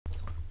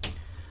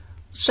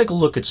Let's take a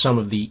look at some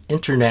of the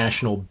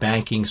international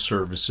banking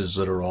services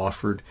that are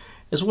offered,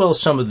 as well as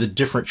some of the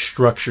different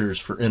structures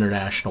for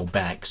international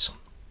banks.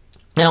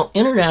 Now,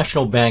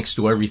 international banks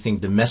do everything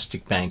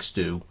domestic banks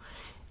do,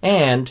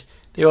 and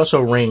they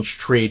also arrange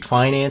trade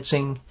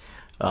financing,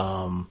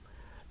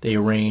 they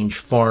arrange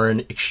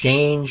foreign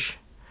exchange,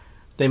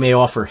 they may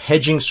offer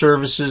hedging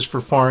services for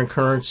foreign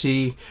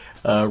currency,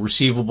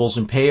 receivables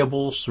and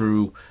payables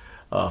through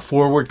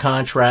forward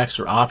contracts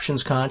or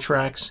options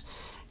contracts,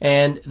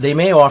 and they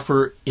may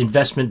offer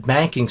investment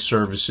banking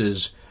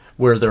services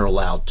where they're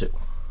allowed to.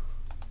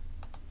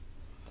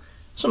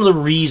 Some of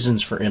the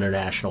reasons for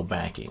international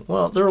banking.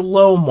 Well, there are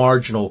low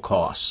marginal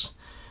costs.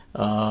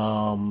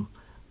 Some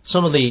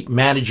of the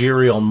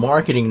managerial and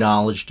marketing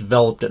knowledge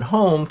developed at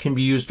home can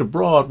be used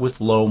abroad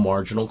with low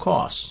marginal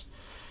costs.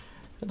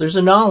 There's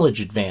a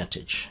knowledge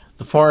advantage.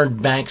 The foreign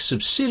bank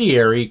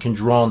subsidiary can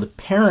draw on the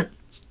parent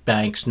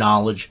bank's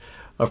knowledge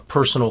of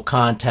personal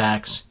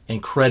contacts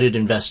and credit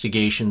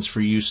investigations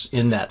for use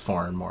in that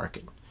foreign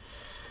market.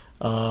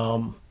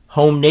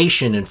 Home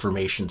nation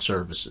information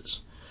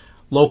services.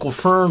 Local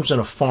firms in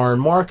a foreign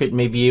market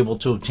may be able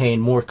to obtain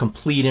more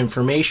complete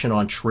information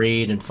on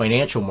trade and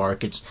financial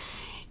markets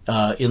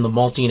in the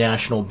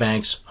multinational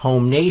bank's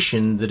home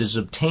nation that is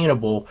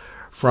obtainable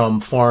from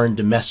foreign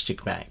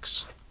domestic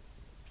banks.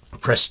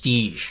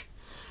 Prestige.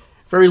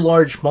 Very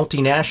large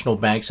multinational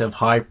banks have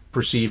high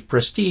perceived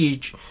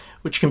prestige,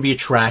 which can be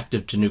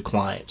attractive to new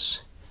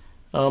clients.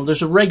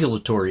 There's a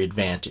regulatory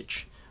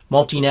advantage.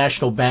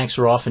 Multinational banks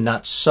are often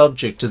not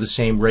subject to the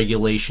same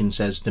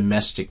regulations as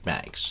domestic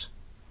banks.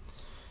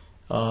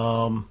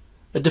 A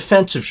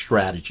defensive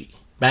strategy.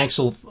 Banks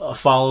will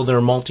follow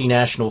their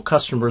multinational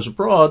customers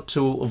abroad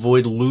to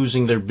avoid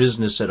losing their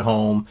business at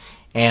home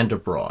and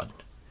abroad.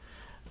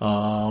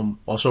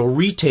 Also a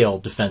retail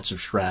defensive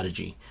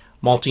strategy.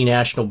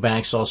 Multinational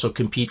banks also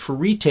compete for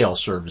retail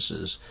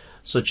services,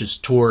 such as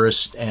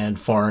tourist and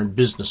foreign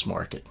business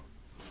market.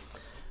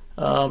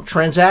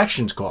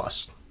 Transactions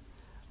costs.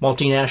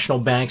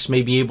 Multinational banks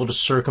may be able to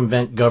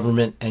circumvent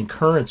government and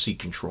currency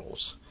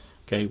controls,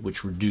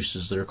 which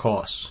reduces their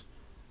costs.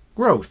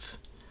 Growth.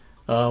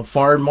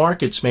 Foreign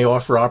markets may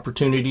offer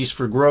opportunities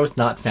for growth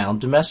not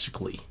found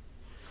domestically.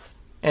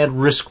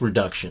 And risk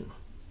reduction.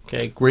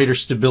 Greater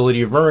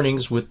stability of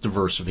earnings with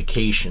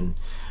diversification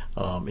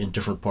in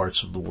different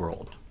parts of the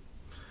world.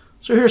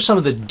 So here are some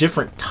of the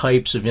different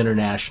types of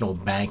international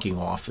banking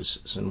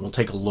offices, and we'll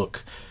take a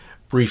look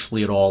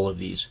briefly at all of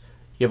these.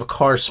 You have a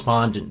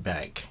correspondent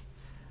bank,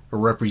 a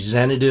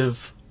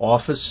representative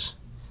office,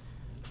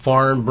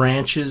 foreign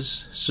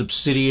branches,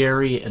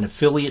 subsidiary and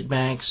affiliate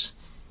banks,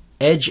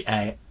 EDGE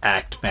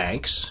Act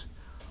banks,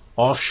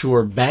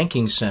 offshore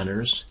banking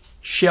centers,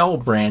 shell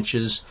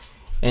branches,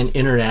 and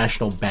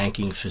international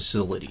banking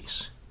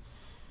facilities.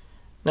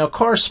 Now, a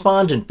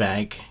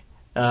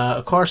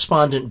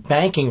correspondent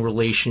banking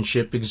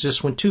relationship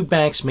exists when two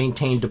banks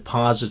maintain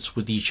deposits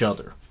with each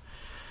other.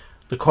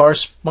 The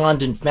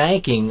correspondent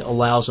banking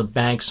allows a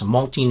bank's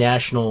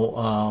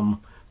multinational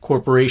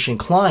corporation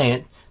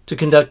client to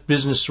conduct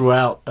business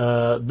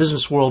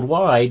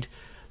worldwide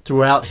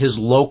throughout his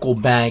local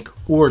bank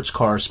or its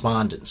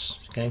correspondents.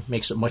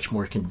 Makes it much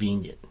more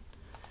convenient.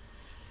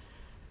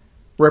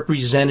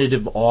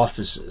 Representative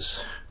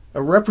offices.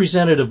 A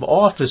representative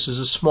office is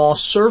a small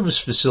service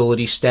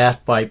facility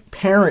staffed by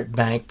parent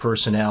bank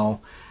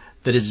personnel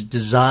that is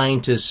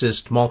designed to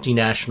assist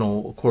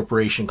multinational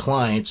corporation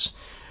clients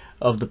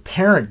of the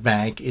parent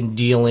bank in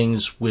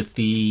dealings with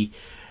the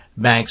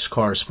bank's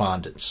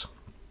correspondents.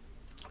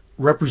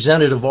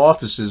 Representative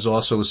offices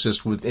also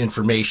assist with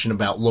information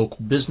about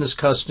local business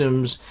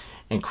customs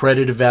and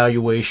credit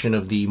evaluation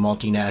of the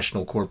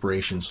multinational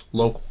corporation's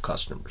local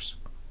customers.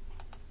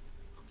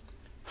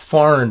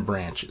 Foreign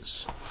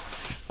branches.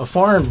 A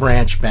foreign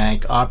branch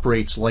bank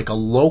operates like a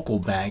local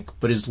bank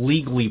but is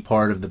legally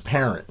part of the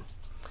parent.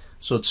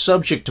 So it's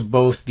subject to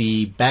both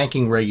the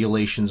banking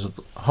regulations of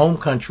the home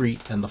country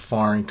and the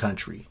foreign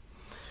country.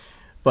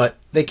 But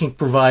they can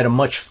provide a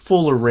much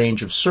fuller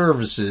range of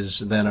services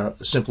than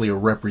simply a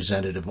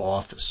representative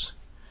office.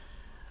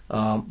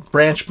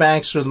 Branch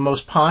banks are the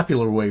most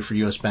popular way for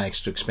U.S. banks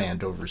to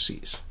expand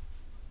overseas.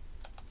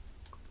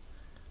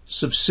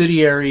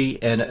 Subsidiary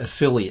and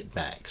affiliate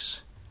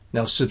banks.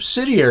 Now,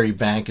 subsidiary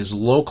bank is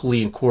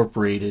locally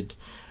incorporated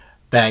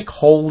bank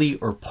wholly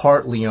or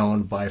partly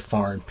owned by a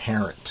foreign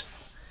parent.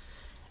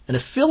 An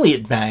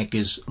affiliate bank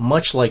is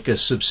much like a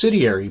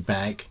subsidiary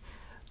bank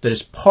that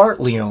is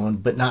partly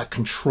owned but not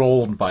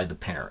controlled by the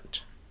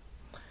parent.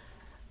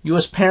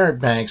 U.S.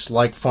 parent banks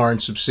like foreign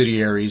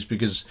subsidiaries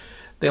because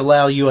they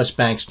allow U.S.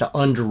 banks to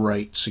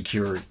underwrite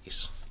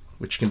securities,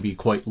 which can be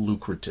quite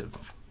lucrative.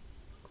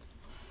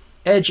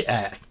 EDGE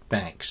Act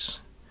banks.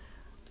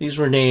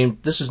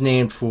 This is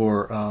named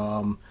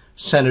for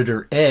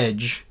Senator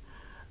Edge,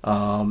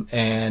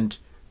 and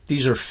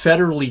these are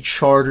federally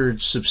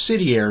chartered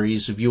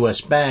subsidiaries of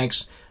U.S.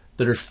 banks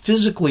that are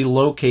physically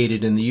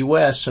located in the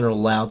U.S. and are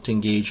allowed to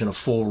engage in a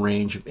full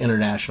range of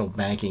international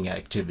banking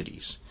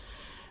activities.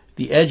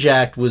 The EDGE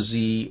Act was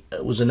a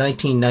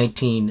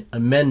 1919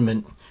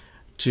 amendment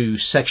to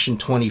Section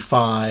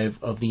 25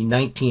 of the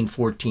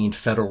 1914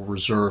 Federal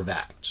Reserve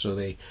Act. So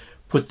they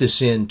put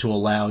this in to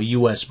allow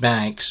U.S.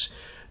 banks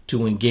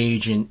to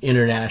engage in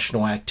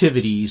international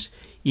activities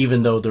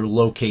even though they're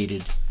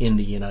located in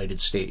the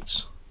United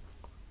States.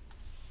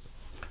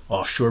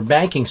 Offshore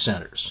banking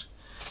centers.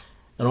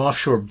 An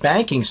offshore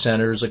banking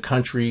center is a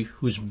country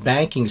whose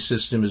banking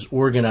system is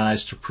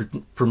organized to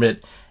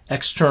permit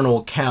external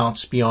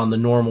accounts beyond the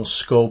normal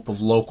scope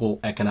of local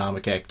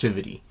economic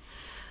activity.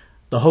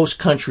 The host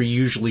country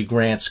usually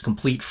grants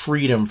complete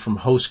freedom from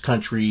host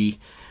country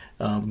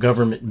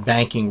government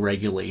banking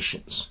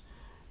regulations.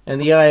 And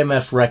the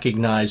IMF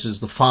recognizes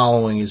the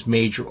following as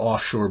major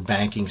offshore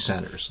banking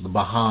centers: the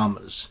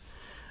Bahamas,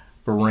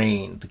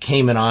 Bahrain, the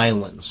Cayman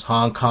Islands,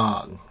 Hong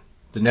Kong,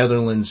 the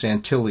Netherlands,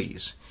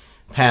 Antilles,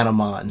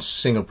 Panama, and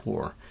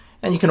Singapore.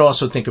 And you can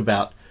also think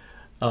about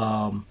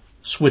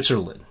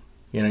Switzerland.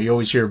 You know, you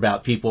always hear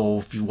about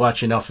people, if you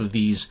watch enough of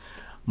these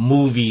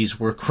movies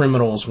where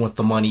criminals want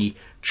the money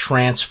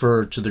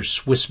transferred to their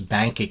Swiss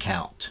bank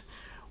account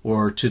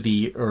or to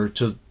the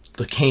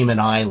Cayman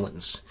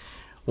Islands.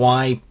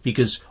 Why?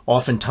 Because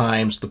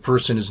oftentimes the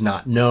person is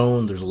not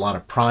known. There's a lot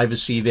of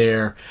privacy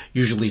there.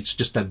 Usually it's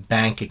just a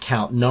bank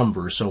account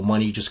number, so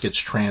money just gets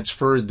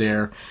transferred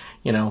there.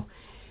 You know,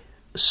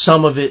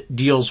 some of it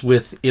deals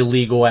with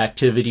illegal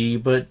activity,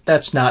 but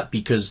that's not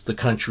because the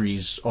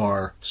countries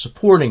are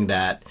supporting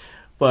that,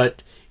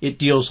 but it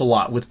deals a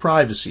lot with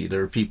privacy.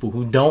 There are people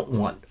who don't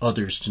want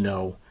others to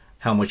know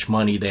how much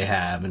money they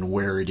have and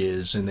where it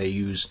is, and they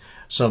use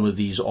some of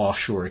these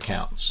offshore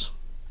accounts.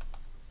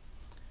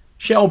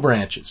 Shell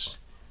branches.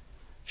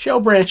 Shell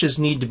branches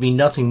need to be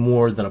nothing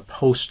more than a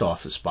post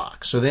office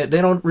box, so they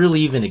don't really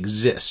even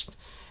exist.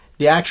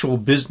 The actual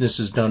business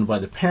is done by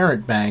the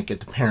parent bank at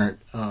the parent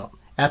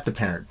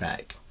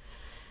bank.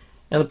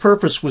 And the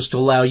purpose was to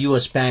allow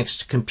U.S. banks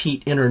to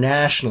compete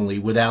internationally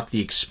without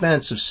the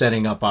expense of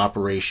setting up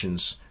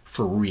operations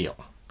for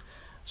real.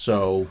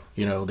 So,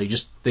 you know, they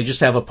just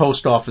have a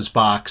post office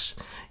box.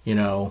 You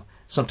know,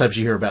 sometimes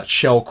you hear about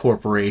shell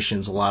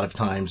corporations. A lot of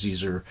times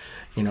these are,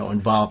 you know,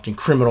 involved in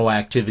criminal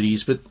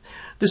activities, but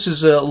this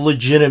is a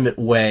legitimate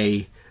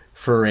way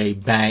for a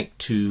bank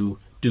to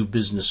do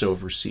business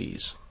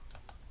overseas.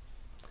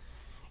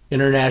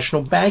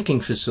 International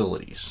banking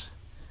facilities.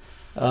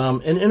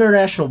 An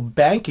international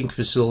banking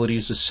facility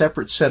is a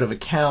separate set of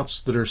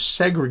accounts that are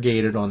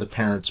segregated on the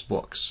parent's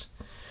books.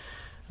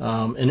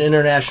 An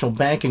international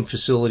banking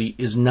facility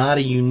is not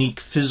a unique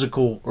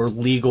physical or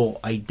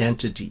legal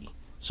identity.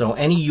 So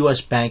any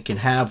U.S. bank can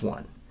have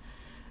one.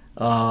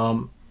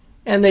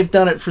 And they've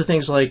done it for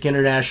things like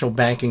international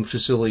banking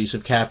facilities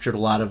have captured a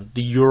lot of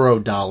the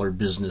Eurodollar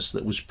business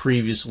that was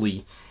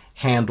previously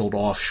handled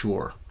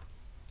offshore.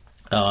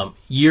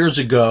 Years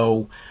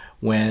ago,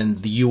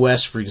 when the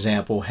U.S., for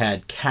example,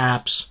 had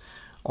caps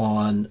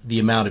on the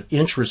amount of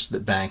interest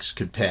that banks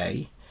could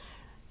pay,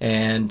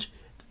 and,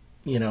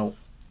 you know,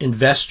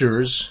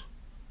 investors,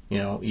 you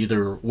know,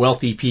 either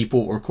wealthy people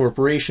or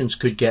corporations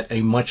could get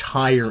a much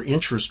higher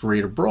interest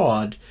rate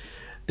abroad,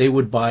 they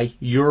would buy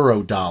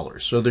euro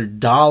dollars. So they're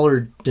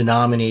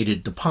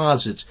dollar-denominated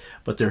deposits,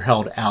 but they're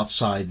held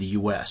outside the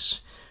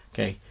U.S.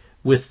 Okay,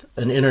 with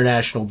an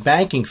international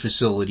banking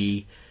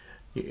facility,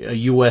 a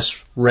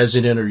U.S.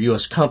 resident or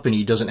U.S.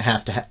 company doesn't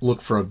have to look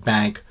for a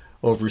bank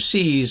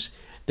overseas.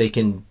 They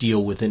can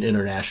deal with an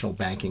international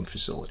banking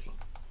facility.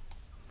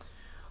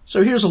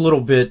 So here's a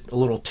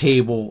little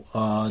table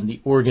on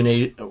the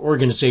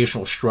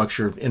organizational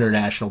structure of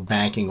international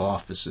banking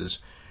offices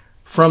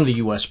from the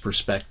U.S.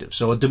 perspective.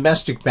 So a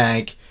domestic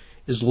bank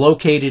is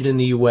located in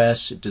the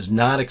U.S. It does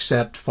not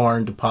accept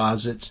foreign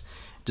deposits,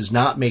 does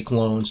not make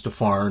loans to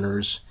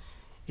foreigners.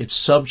 It's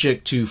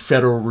subject to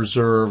Federal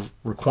Reserve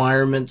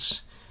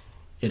requirements.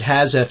 It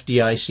has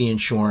FDIC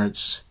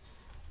insurance,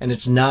 and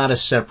it's not a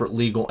separate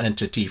legal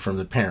entity from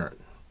the parent.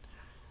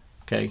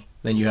 Okay.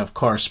 Then you have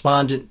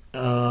correspondent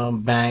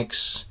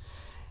banks,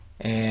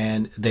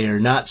 and they are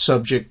not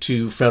subject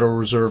to Federal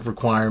Reserve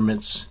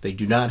requirements. They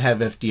do not have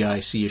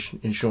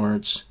FDIC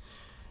insurance.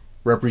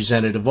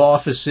 Representative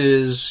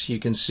offices, you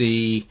can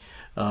see,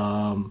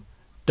 don't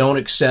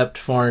accept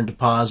foreign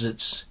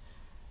deposits,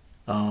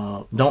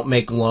 don't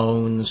make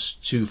loans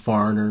to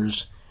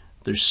foreigners.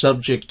 They're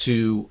subject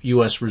to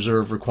U.S.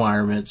 Reserve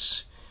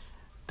requirements.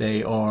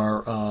 They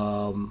are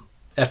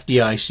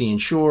FDIC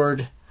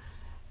insured,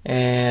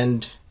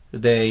 and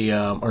they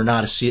are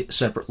not a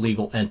separate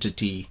legal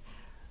entity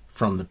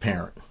from the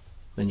parent.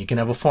 Then you can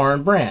have a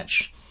foreign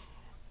branch.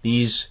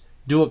 These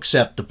do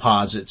accept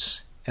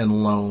deposits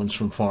and loans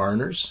from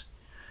foreigners,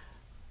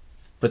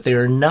 but they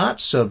are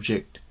not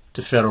subject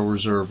to Federal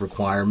Reserve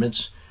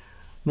requirements,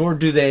 nor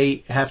do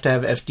they have to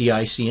have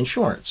FDIC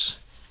insurance.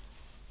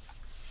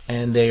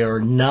 And they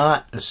are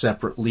not a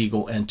separate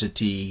legal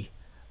entity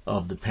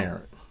of the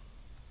parent.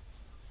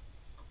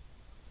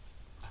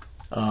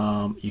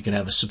 You can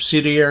have a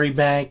subsidiary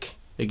bank,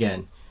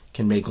 again,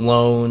 can make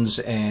loans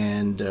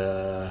and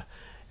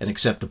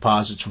accept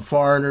deposits from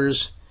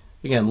foreigners.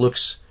 Again,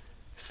 looks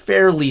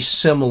fairly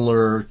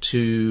similar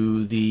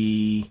to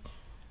the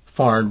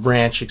foreign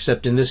branch,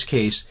 except in this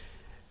case,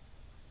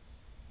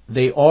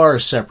 they are a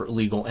separate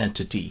legal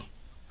entity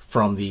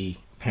from the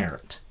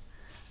parent.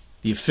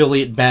 The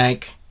affiliate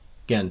bank,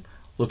 again,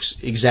 looks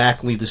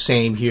exactly the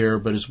same here,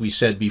 but as we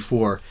said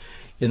before,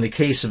 in the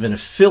case of an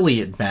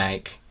affiliate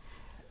bank,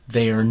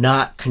 they are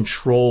not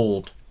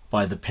controlled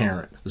by the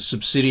parent. The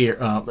subsidiary,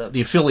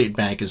 the affiliate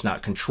bank is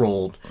not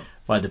controlled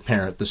by the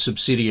parent. The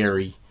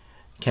subsidiary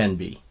can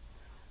be.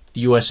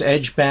 The U.S.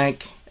 Edge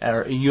Bank,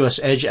 or U.S.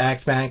 Edge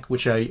Act Bank,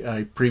 which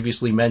I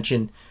previously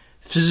mentioned,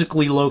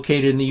 physically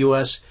located in the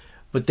U.S.,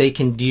 but they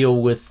can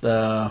deal with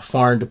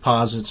foreign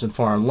deposits and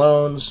foreign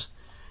loans.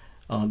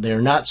 They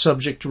are not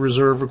subject to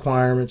reserve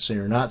requirements. They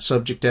are not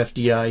subject to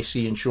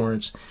FDIC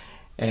insurance,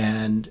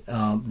 and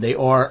they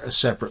are a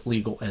separate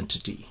legal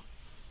entity.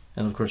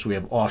 And of course, we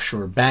have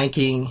offshore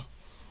banking.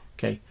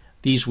 Okay,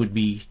 these would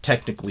be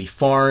technically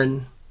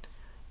foreign,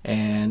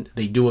 and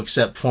they do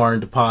accept foreign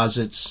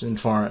deposits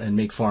and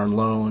make foreign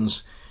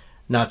loans,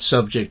 not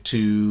subject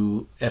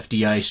to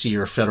FDIC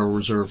or Federal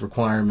Reserve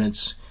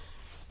requirements,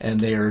 and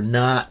they are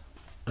not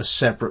a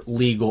separate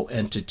legal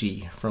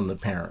entity from the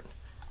parent.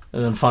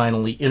 And then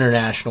finally,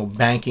 international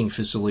banking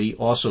facility,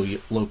 also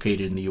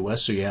located in the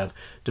U.S. So you have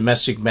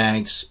domestic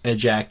banks,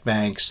 Edge Act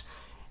banks,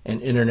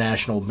 and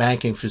international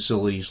banking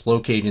facilities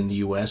located in the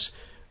U.S.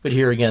 But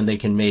here again, they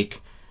can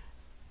make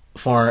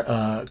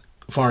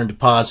foreign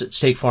deposits,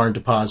 take foreign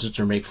deposits,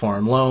 or make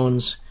foreign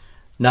loans,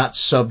 not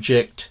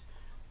subject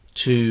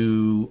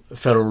to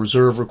Federal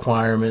Reserve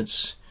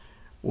requirements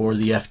or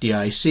the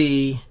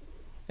FDIC,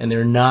 and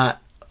they're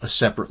not a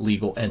separate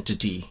legal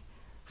entity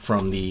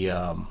from the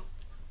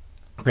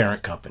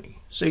parent company.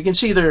 So you can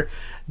see there are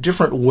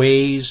different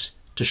ways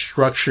to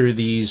structure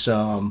these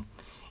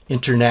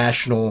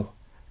international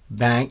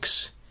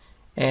banks,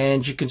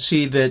 and you can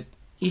see that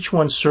each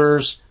one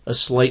serves a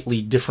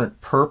slightly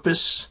different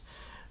purpose,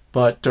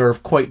 but are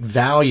quite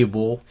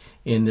valuable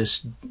in this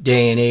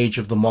day and age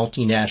of the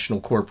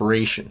multinational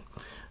corporation.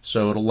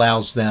 So it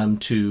allows them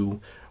to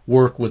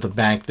work with a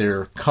bank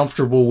they're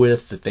comfortable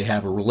with, that they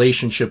have a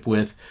relationship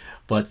with,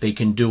 but they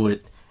can do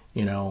it,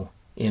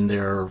 in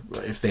their,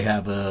 if they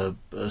have a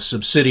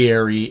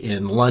subsidiary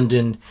in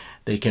London,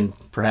 they can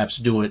perhaps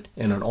do it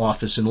in an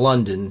office in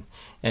London,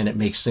 and it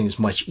makes things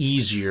much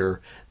easier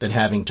than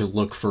having to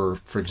look for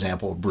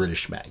example, a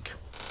British bank.